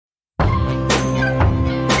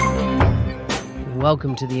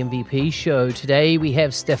Welcome to the MVP show. Today we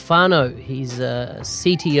have Stefano. He's a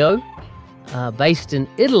CTO based in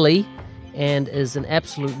Italy and is an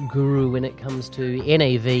absolute guru when it comes to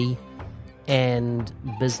NAV and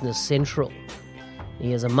Business Central.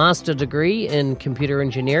 He has a master's degree in computer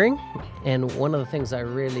engineering, and one of the things I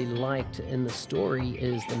really liked in the story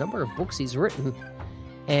is the number of books he's written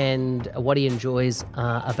and what he enjoys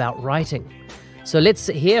about writing. So let's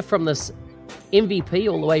hear from this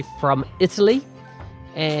MVP all the way from Italy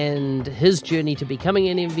and his journey to becoming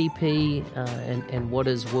an MVP and what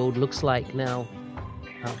his world looks like now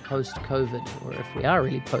post-COVID, or if we are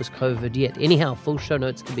really post-COVID yet. Anyhow, full show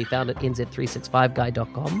notes can be found at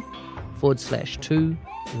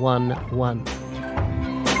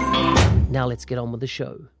nz365guy.com/211. Now let's get on with the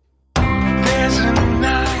show.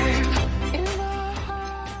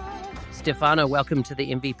 Stefano, welcome to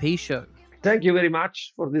the MVP show. Thank you very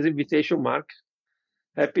much for this invitation, Mark.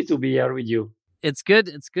 Happy to be here with you. It's good.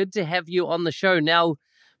 It's good to have you on the show. Now,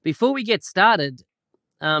 before we get started,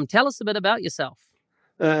 tell us a bit about yourself.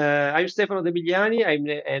 I'm Stefano Demiliani. I'm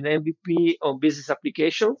an MVP on business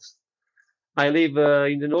applications. I live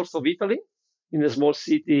in the north of Italy, in a small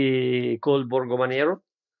city called Borgo Manero.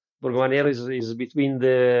 Borgo Manero is between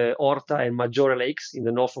the Orta and Maggiore lakes in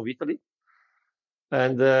the north of Italy.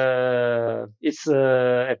 And it's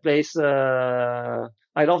a place,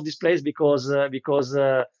 I love this place because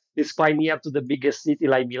it's quite near to the biggest city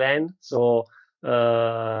like Milan. So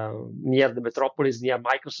near the metropolis, near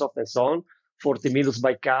Microsoft and so on, 40 minutes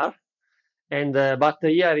by car. And but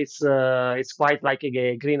here it's quite like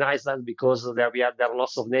a green island because there are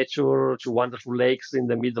lots of nature, two wonderful lakes in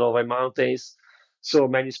the middle of the mountains, so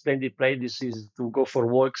many splendid places to go for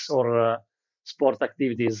walks or sport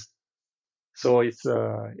activities. So it's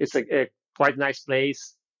a quite nice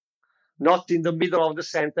place, not in the middle of the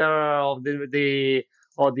center of the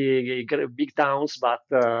big towns, but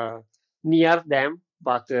near them.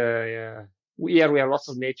 But here we have lots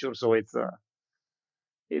of nature, so it's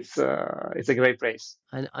a great place.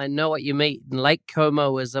 I know what you mean. Lake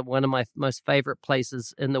Como is one of my most favorite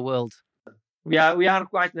places in the world. We are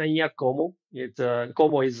quite near Como.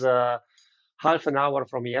 Como is half an hour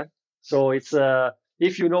from here, so it's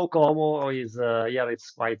if you know Como, is here it's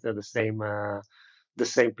quite the same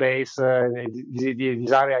place.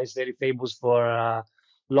 This area is very famous for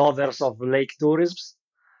lovers of lake tourism,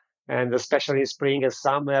 and especially in spring and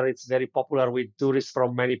summer, it's very popular with tourists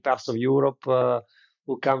from many parts of Europe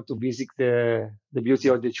who come to visit the beauty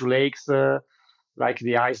of the two lakes, like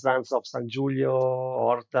the islands of San Giulio,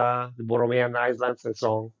 Orta, the Borromean Islands, and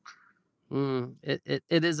so on. It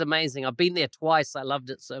is amazing. I've been there twice. I loved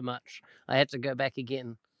it so much. I had to go back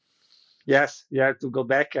again. Yes, you have to go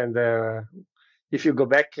back, and if you go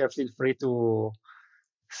back, feel free to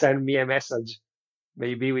send me a message.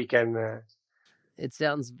 Maybe we can. It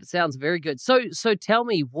sounds very good. So tell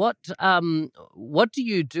me, what do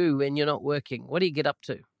you do when you're not working? What do you get up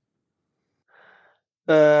to?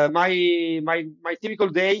 My typical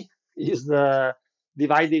day is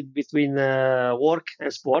divided between work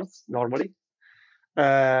and sports. Normally,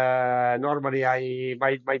 my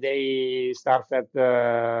day starts at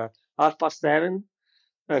 7:30.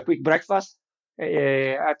 A quick breakfast.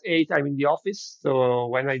 At 8, I'm in the office. So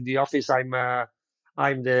when I'm in the office,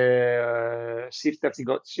 I'm the chief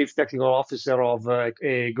technical officer of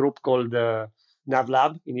a group called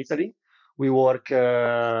NavLab in Italy. We work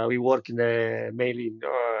in mainly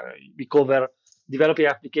we cover developing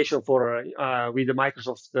application for with the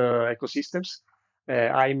Microsoft ecosystems.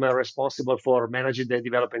 I'm responsible for managing the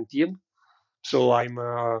development team. So I'm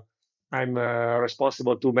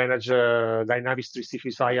responsible to manage Dynamics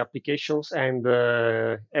 365 applications and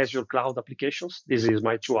Azure Cloud applications. This is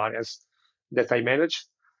my two areas that I manage.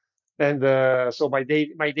 And so my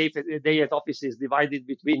day at office is divided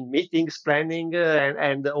between meetings, planning,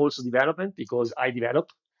 and also development, because I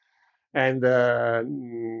develop. And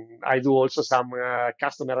I do also some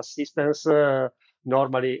customer assistance,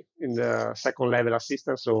 normally in the second level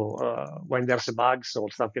assistance. So when there's a bug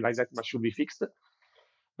or something like that, that should be fixed.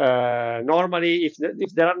 Normally, if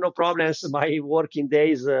there are no problems, my working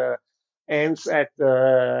days ends at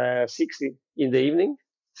 6 in the evening,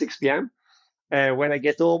 6 p.m. When I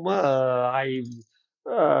get home, I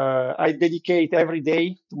dedicate every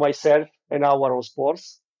day to myself an hour of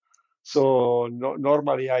sports. So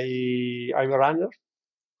normally I'm a runner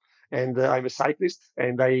and I'm a cyclist,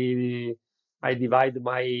 and I divide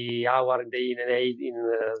my hour in the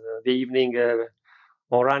evening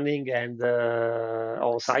on running and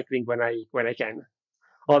on cycling when I can.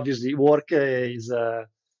 Obviously, work is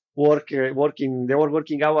working. The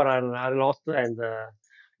working hour are a lot, and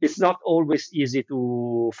it's not always easy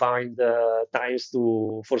to find times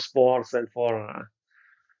to for sports and for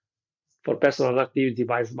personal activity,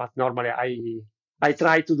 but normally I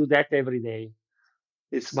try to do that every day.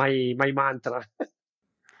 It's my mantra.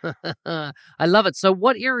 I love it. So,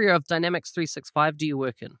 what area of Dynamics 365 do you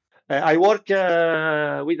work in? I work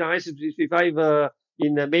with Dynamics 365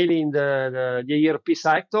 mainly in the ERP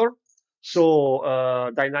sector. So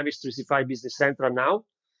Dynamics 365 Business Central now.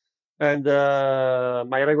 And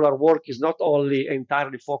my regular work is not only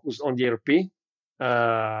entirely focused on the ERP,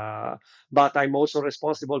 but I'm also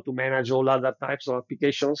responsible to manage all other types of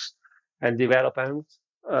applications and development.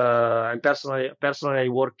 And personally, I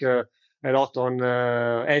work a lot on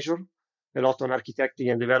Azure, a lot on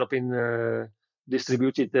architecting and developing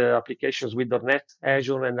distributed applications with .NET,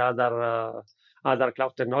 Azure, and other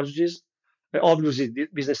cloud technologies. Obviously,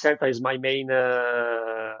 Business Center is my main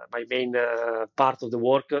part of the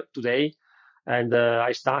work today, and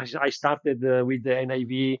I started with the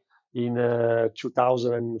NIV in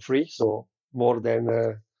 2003, so more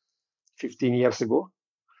than 15 years ago.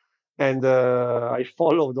 And I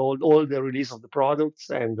followed all the release of the products,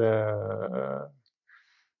 and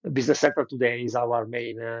Business Center today is our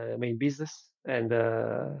main business. And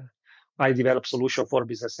I develop solution for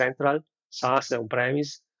Business Central, SaaS and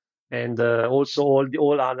on-premise, and also all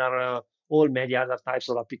many other types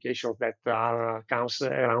of applications that are comes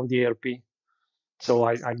around the ERP. So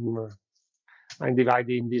I'm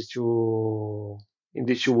divided in these two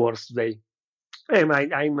worlds today. And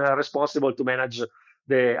I'm responsible to manage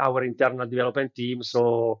our internal development team.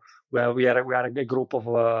 So we are a group of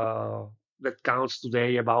that counts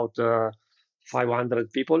today about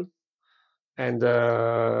 500 people, and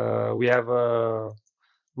we have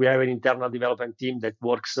an internal development team that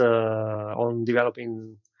works on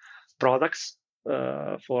developing products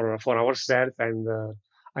for ourselves, and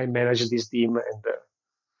I manage this team. And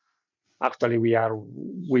actually,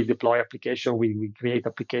 we deploy application, we create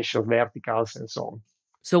application verticals, and so on.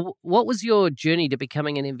 So, what was your journey to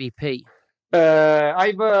becoming an MVP?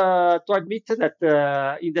 I've to admit that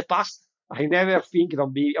in the past I never think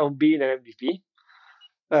on being an MVP.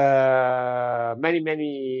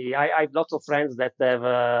 I've lots of friends that have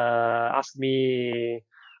asked me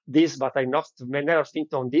this, but I not never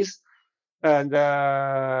think on this. And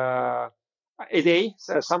a day,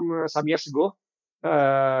 some years ago,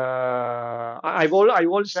 I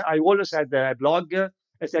always had a blog, a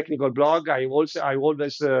technical blog. I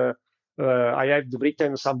have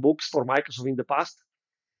written some books for Microsoft in the past,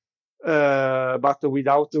 but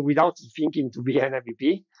without thinking to be an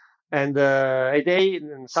MVP. And a day,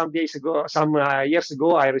 some days ago, some years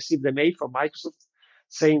ago, I received a mail from Microsoft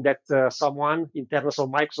saying that someone internal of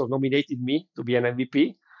Microsoft nominated me to be an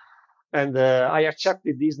MVP, and I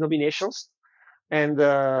accepted these nominations. And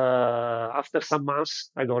after some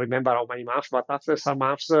months, I don't remember how many months, but after some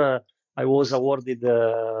months, I was awarded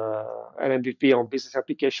an MVP on business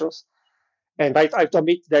applications. And I have to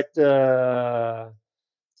admit that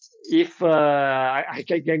if I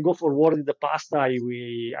can go forward in the past, I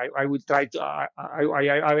will try to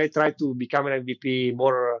I will try to become an MVP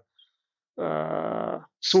more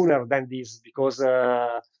sooner than this, because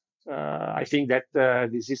I think that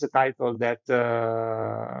this is a title that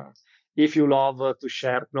if you love to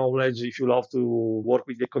share knowledge, if you love to work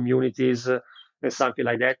with the communities, and something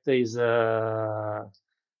like that is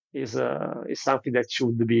something that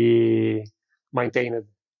should be maintained.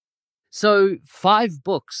 So, 5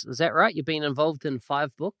 books, is that right? You've been involved in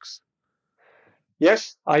 5 books?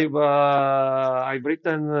 Yes, I've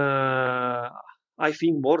written I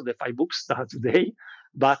think more than 5 books today,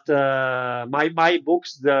 but my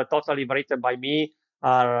books, the totally written by me,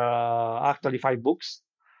 are actually 5 books,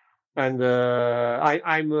 and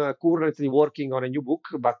I'm currently working on a new book,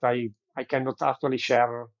 but I cannot actually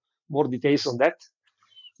share more details on that.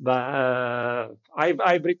 But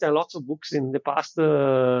I've written lots of books in the past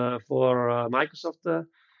for Microsoft.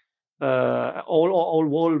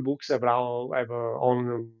 All books have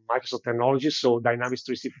on Microsoft technologies, so Dynamics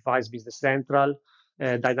 365 Business Central,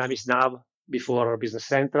 Dynamics Nav before Business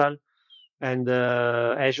Central, and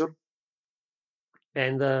Azure.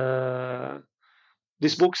 And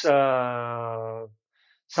these books, some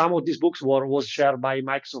of these books was shared by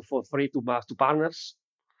Microsoft for free to partners.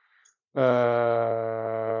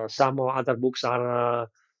 Some other books are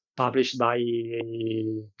published by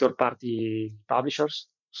third-party publishers.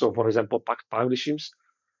 So, for example, Pact Publishings,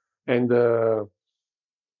 and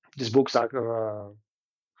these books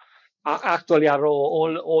actually are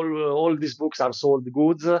all these books are sold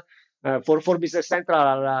goods. For Business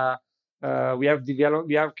Central, we have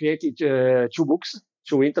created 2 books,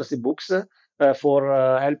 2 interesting books.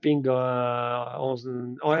 for helping or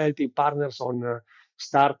helping partners on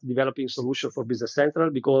start developing solution for Business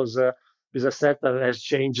Central because Business Central has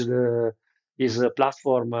changed his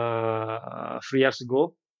platform 3 years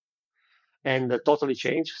ago and totally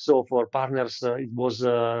changed. So for partners, it was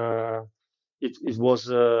a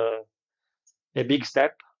big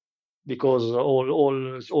step because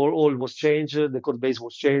all was changed, the code base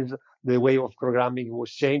was changed, the way of programming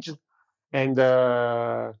was changed, and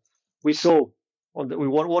we saw we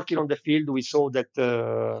were working on the field. We saw that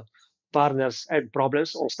partners had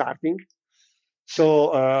problems on starting.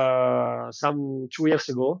 So some 2 years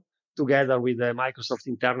ago, together with Microsoft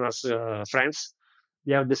internal friends,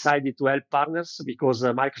 we have decided to help partners because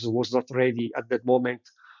Microsoft was not ready at that moment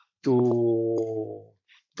to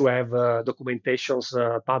have documentations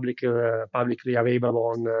publicly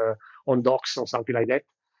available on docs or something like that.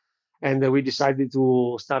 And we decided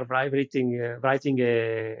to start writing a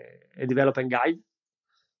development guide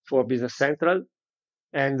for Business Central.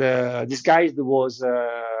 And this guide was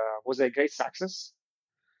a great success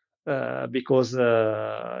because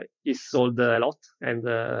it sold a lot and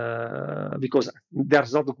because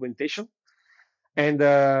there's no documentation. And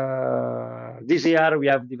this year we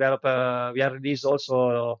have released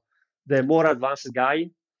also the more advanced guide,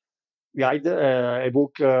 a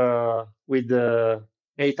book with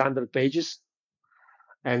 800 pages.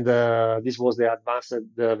 And this was the advanced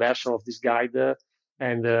version of this guide.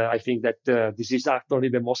 And I think that this is actually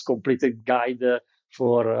the most completed guide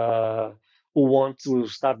for who want to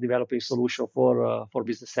start developing solution for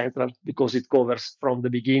Business Central because it covers from the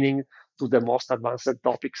beginning to the most advanced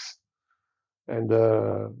topics. And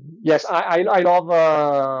yes, I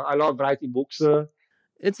love writing books.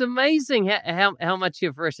 It's amazing how much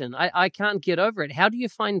you've written. I can't get over it. How do you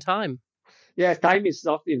find time? Yeah, time is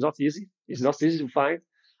not easy. It's not easy to find.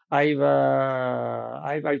 I've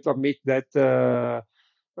to admit that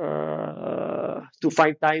to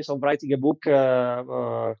find time on writing a book,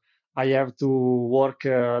 I have to work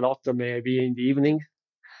a lot, maybe in the evening,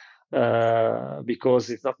 because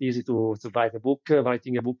it's not easy to write a book.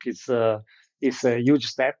 Writing a book is a huge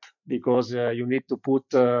step because you need to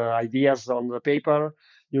put ideas on the paper.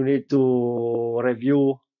 You need to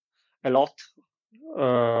review a lot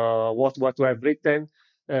what you have written.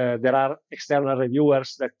 There are external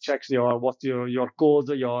reviewers that checks your code,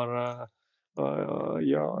 your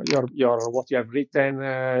what you have written.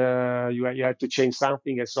 You have to change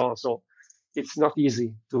something and so on. So it's not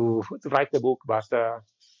easy to write a book, but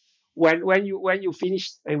when you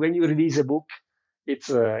finish and when you release a book, it's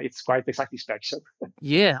quite a satisfaction.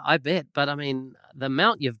 Yeah, I bet. But I mean, the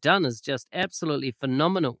amount you've done is just absolutely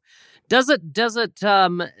phenomenal. Does it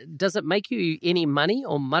make you any money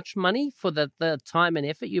or much money for the time and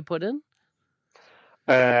effort you put in?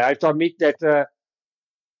 I have to admit that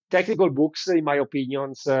technical books, in my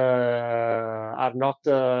opinions, are not.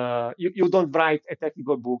 You don't write a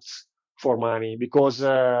technical books for money because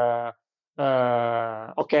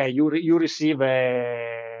okay, you receive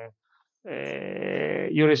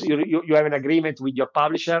you have an agreement with your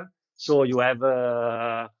publisher, so you have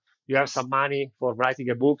some money for writing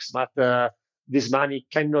a books, but this money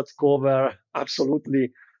cannot cover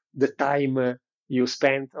absolutely the time you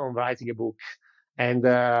spend on writing a book. And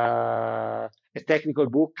a technical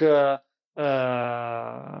book,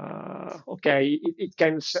 okay, it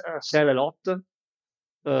can sell a lot,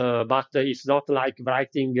 but it's not like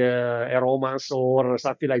writing a romance or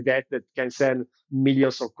something like that that can sell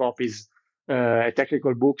millions of copies.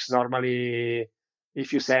 Technical books normally,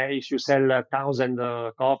 if you sell 1,000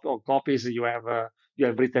 of copies, you have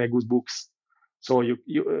written a good books. So you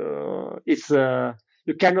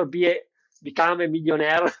cannot become a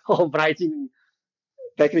millionaire of writing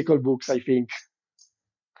technical books. I think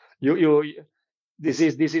you this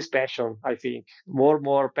is passion. I think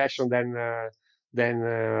more passion than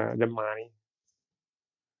money.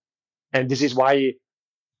 And this is why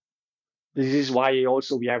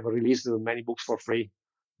also we have released many books for free.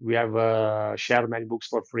 We have shared many books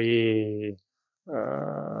for free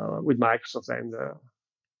with Microsoft, and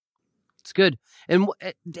It's good. And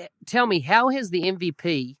tell me, how has the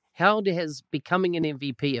MVP, has becoming an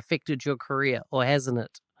MVP affected your career, or hasn't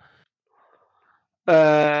it?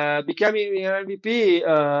 becoming an MVP.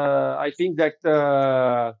 I think that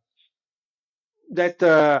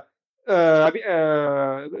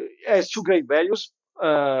has two great values.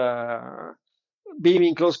 Being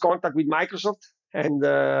in close contact with Microsoft and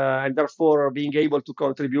therefore being able to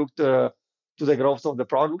contribute to the growth of the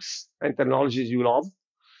products and technologies you love,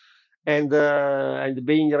 and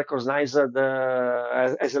being recognized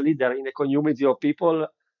as a leader in a community of people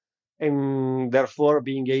and therefore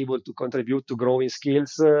being able to contribute to growing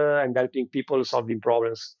skills and helping people solving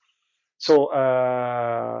problems. So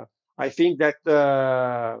I think that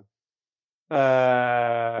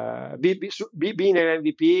being an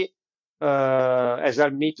MVP has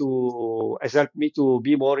helped me to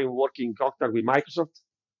be more in working contact with Microsoft,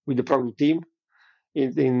 with the product team.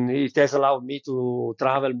 It has allowed me to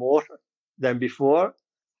travel more than before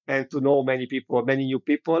and to know many people, many new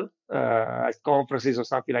people at conferences or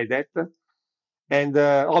something like that. And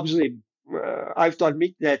obviously, I have to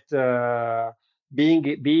admit that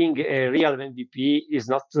being a real MVP is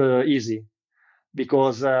not easy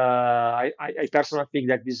because I personally think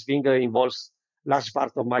that this thing involves large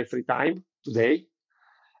part of my free time today.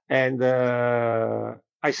 And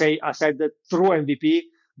I said that true MVP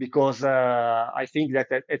because I think that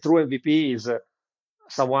a true MVP is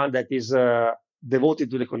someone that is devoted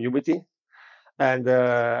to the community. And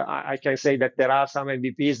I can say that there are some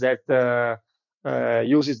MVPs that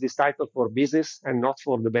uses this title for business and not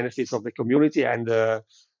for the benefits of the community. And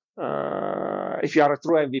if you are a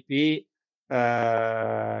true MVP,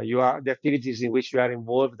 the activities in which you are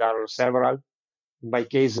involved are several. In my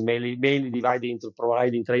case, mainly divided into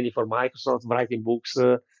providing training for Microsoft, writing books,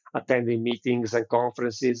 attending meetings and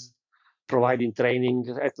conferences, providing training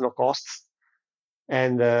at no cost,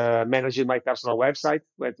 and managing my personal website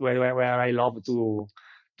where I love to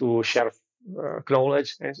share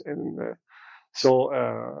knowledge. And so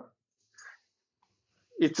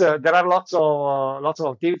it's there are lots of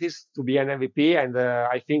activities to be an MVP, and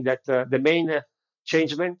I think that the main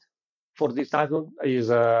changement for this title is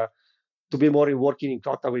to be more in working in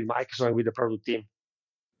contact with Microsoft and with the product team.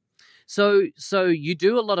 So you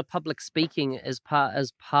do a lot of public speaking as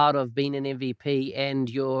part of being an MVP and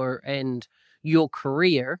your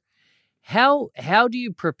career. How do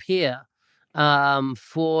you prepare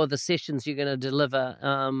for the sessions you're going to deliver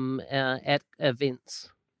at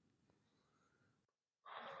events?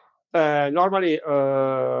 Normally,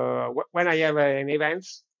 when I have an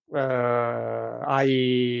event,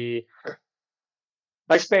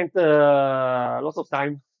 I spent a lot of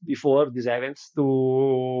time before these events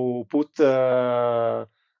to put.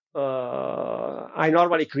 I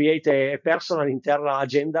normally create a personal internal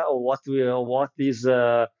agenda of what is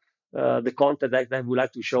the content that I would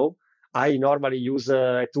like to show. I normally use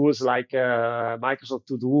tools like Microsoft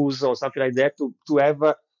To Do's or something like that to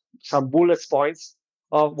have some bullet points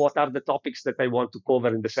of what are the topics that I want to cover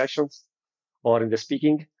in the sessions or in the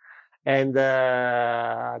speaking, and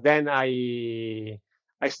then I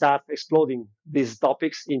start exploding these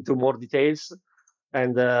topics into more details.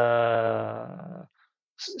 And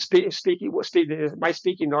my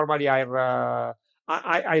speaking normally I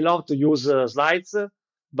love to use slides,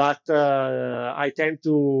 but I tend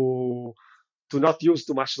to not use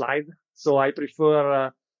too much slide. So I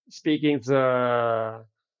prefer speakings that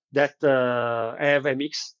have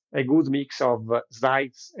a good mix of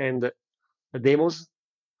slides and demos.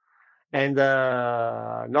 And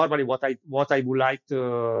normally, what I would like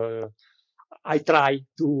to I try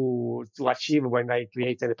to achieve when I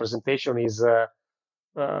create a presentation is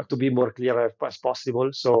to be more clear as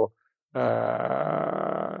possible. So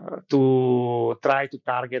to try to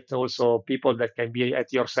target also people that can be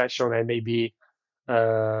at your session and maybe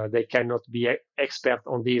they cannot be expert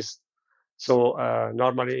on this. So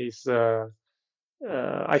normally,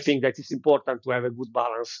 I think that it's important to have a good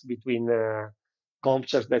balance between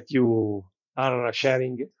concepts that you are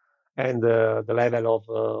sharing and the level of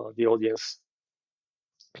the audience.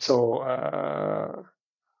 So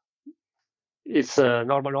it's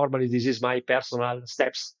normally this is my personal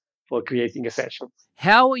steps for creating a session.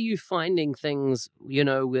 How are you finding things,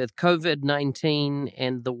 with COVID-19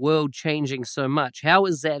 and the world changing so much? How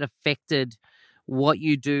has that affected what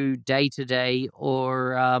you do day to day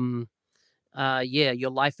or,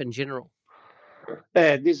 your life in general?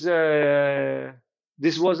 This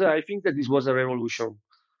was I think that this was a revolution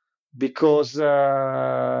because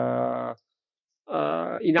for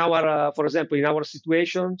example, in our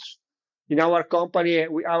situations, in our company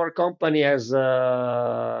has,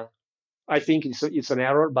 I think it's an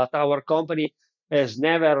error, but our company has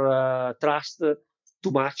never trusted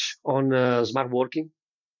too much on smart working,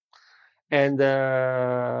 and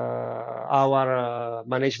our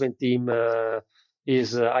management team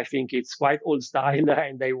I think it's quite old style,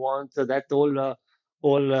 and they want that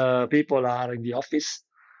all people are in the office,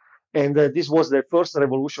 and this was the first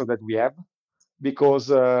revolution that we have because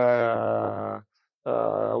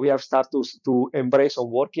we have started to embrace on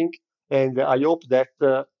working, and I hope that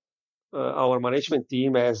our management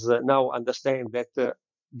team has now understand that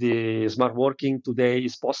the smart working today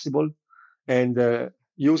is possible, and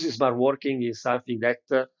using smart working is something that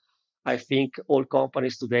I think all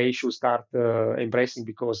companies today should start embracing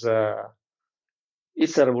because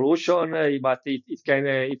it's a revolution, but it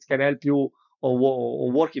can help you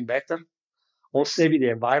on working better, on saving the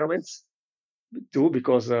environments too,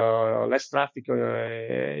 because less traffic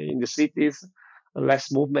in the cities,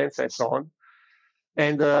 less movements, and so on.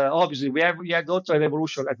 And obviously, we had also a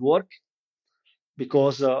revolution at work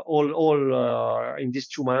because all in these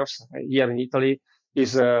 2 months here in Italy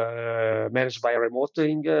is managed by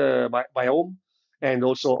remoting by home, and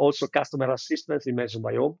also customer assistance is managed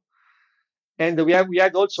by home. And we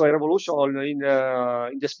had also a revolution in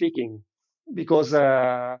the speaking because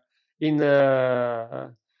in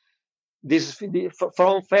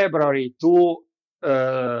from February to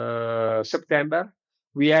September,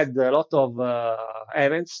 we had a lot of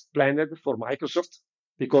events planned for Microsoft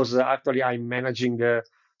because actually I'm managing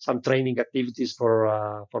some training activities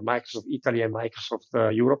for Microsoft Italy and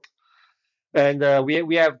Microsoft Europe, and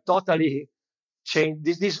we have totally changed.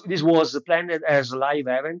 This was planned as a live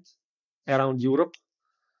event around Europe,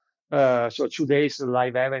 so 2 days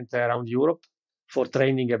live event around Europe for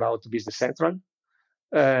training about Business Central,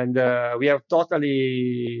 and we have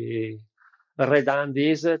totally redone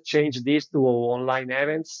this, changed this to online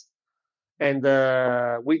events, and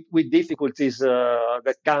with difficulties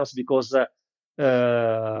that comes because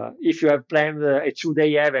if you have planned a 2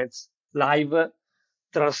 day event live,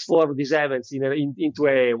 transform these events into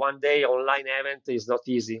a 1 day online event is not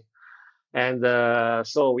easy. And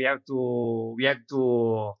so we have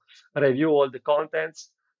to review all the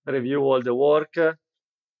contents, review all the work,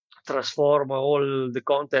 transform all the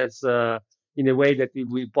contents in a way that it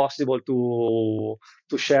will be possible to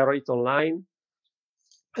share it online,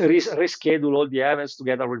 reschedule all the events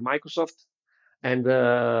together with Microsoft, and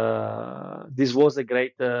this was a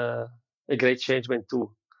great changement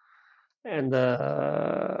too. And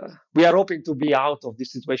we are hoping to be out of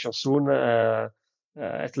this situation soon.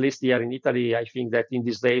 At least here in Italy, I think that in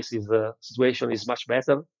these days is the situation is much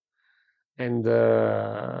better, and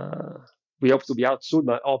we hope to be out soon.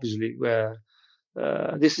 But obviously,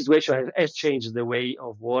 this situation has changed the way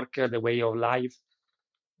of work, the way of life,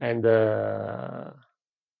 and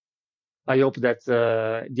I hope that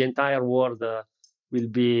the entire world will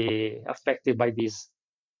be affected by this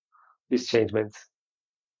changement.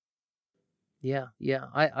 Yeah, yeah.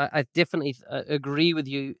 I definitely agree with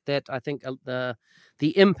you that I think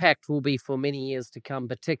the impact will be for many years to come,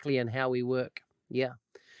 particularly in how we work. Yeah.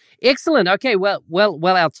 Excellent. Okay. Well.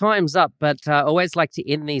 Our time's up, but I always like to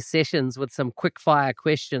end these sessions with some quick fire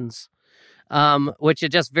questions, which are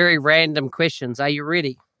just very random questions. Are you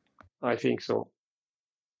ready? I think so.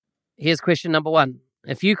 Here's question number one.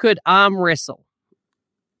 If you could arm wrestle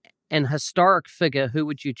an historic figure, who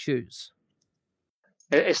would you choose?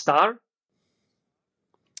 A star?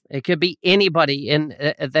 It could be anybody, and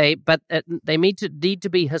they need to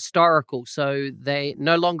be historical, so they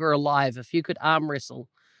no longer alive. If you could arm wrestle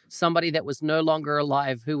somebody that was no longer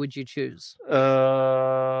alive, who would you choose?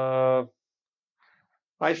 I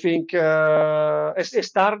think a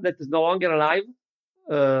star that is no longer alive.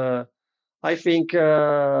 Uh, I think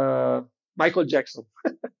Michael Jackson.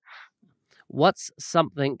 What's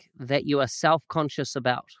something that you are self-conscious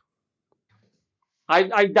about?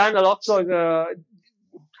 I've done a lot of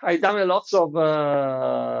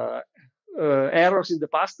errors in the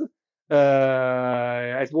past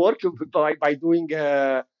at work by doing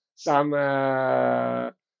some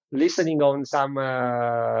listening on some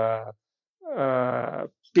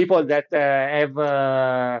people that have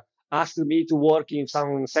asked me to work in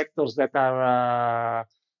some sectors that are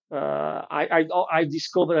I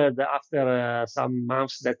discovered after some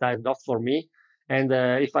months that are not for me. And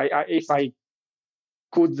if I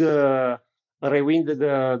could rewind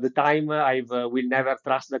the time, I will never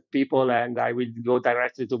trust that people, and I will go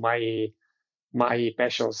directly to my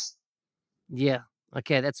passions. Yeah.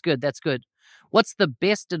 Okay, that's good. That's good. What's the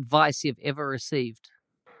best advice you've ever received?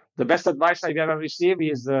 The best advice I've ever received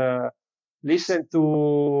is listen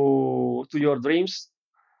to your dreams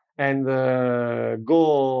and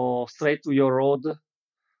go straight to your road.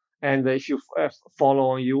 And if you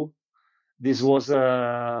follow on you, this was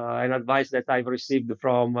an advice that I've received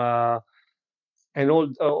from an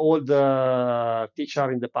old teacher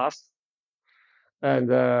in the past.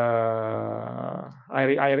 And I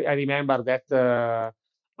remember that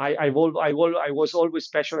I was always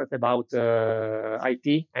passionate about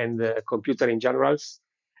IT and computer in general.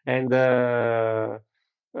 And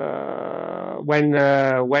when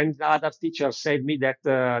the other teacher said me that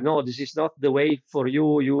no, this is not the way for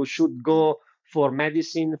you. You should go for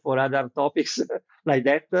medicine, for other topics like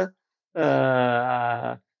that.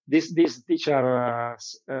 this teacher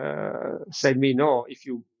said me, no, if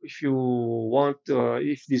you want,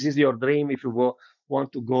 if this is your dream, if you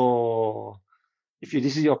want to go, if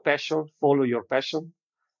this is your passion, follow your passion.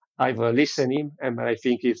 I've listened him, and I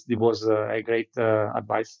think it was a great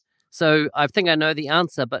advice. So I think I know the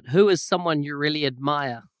answer, but who is someone you really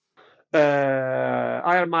admire?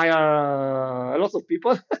 I admire a lot of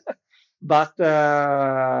people, but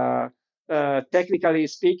technically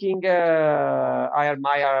speaking, I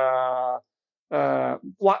admire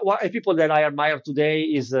people that I admire today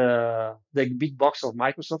is the big boss of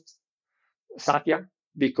Microsoft, Satya,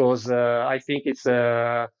 because I think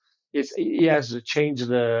he has changed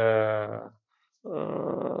the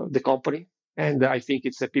company, and I think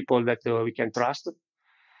it's people that we can trust.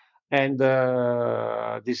 And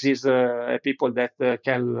this is a people that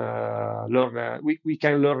can learn. We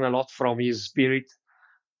can learn a lot from his spirit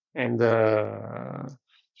and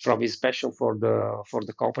from his passion for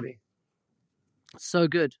the company. So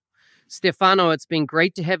good. Stefano, it's been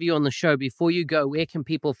great to have you on the show. Before you go, where can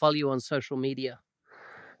people follow you on social media?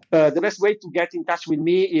 The best way to get in touch with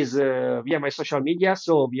me is via my social media,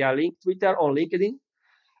 so via Twitter or LinkedIn.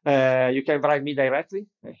 You can write me directly.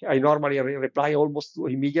 I normally reply almost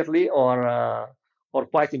immediately or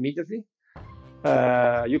quite immediately.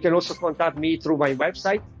 You can also contact me through my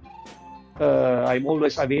website. I'm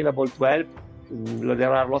always available to help.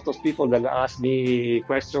 There are a lot of people that ask me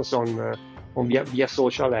questions on via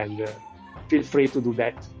social, and feel free to do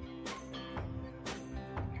that.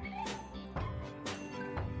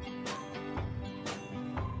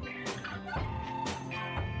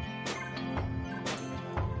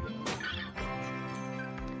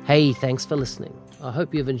 Hey, thanks for listening. I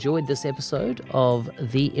hope you've enjoyed this episode of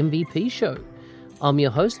The MVP Show. I'm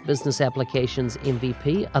your host, Business Applications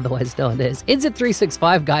MVP, otherwise known as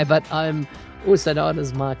NZ365 Guy, but I'm also known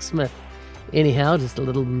as Mark Smith. Anyhow, just a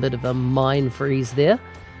little bit of a mind freeze there.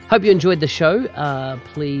 Hope you enjoyed the show.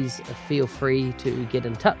 Please feel free to get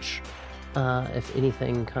in touch. If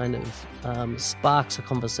anything kind of sparks a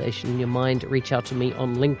conversation in your mind, reach out to me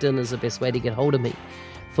on LinkedIn is the best way to get hold of me.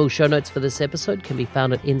 Full show notes for this episode can be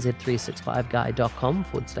found at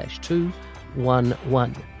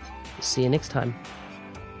nz365guy.com/211. See you next time.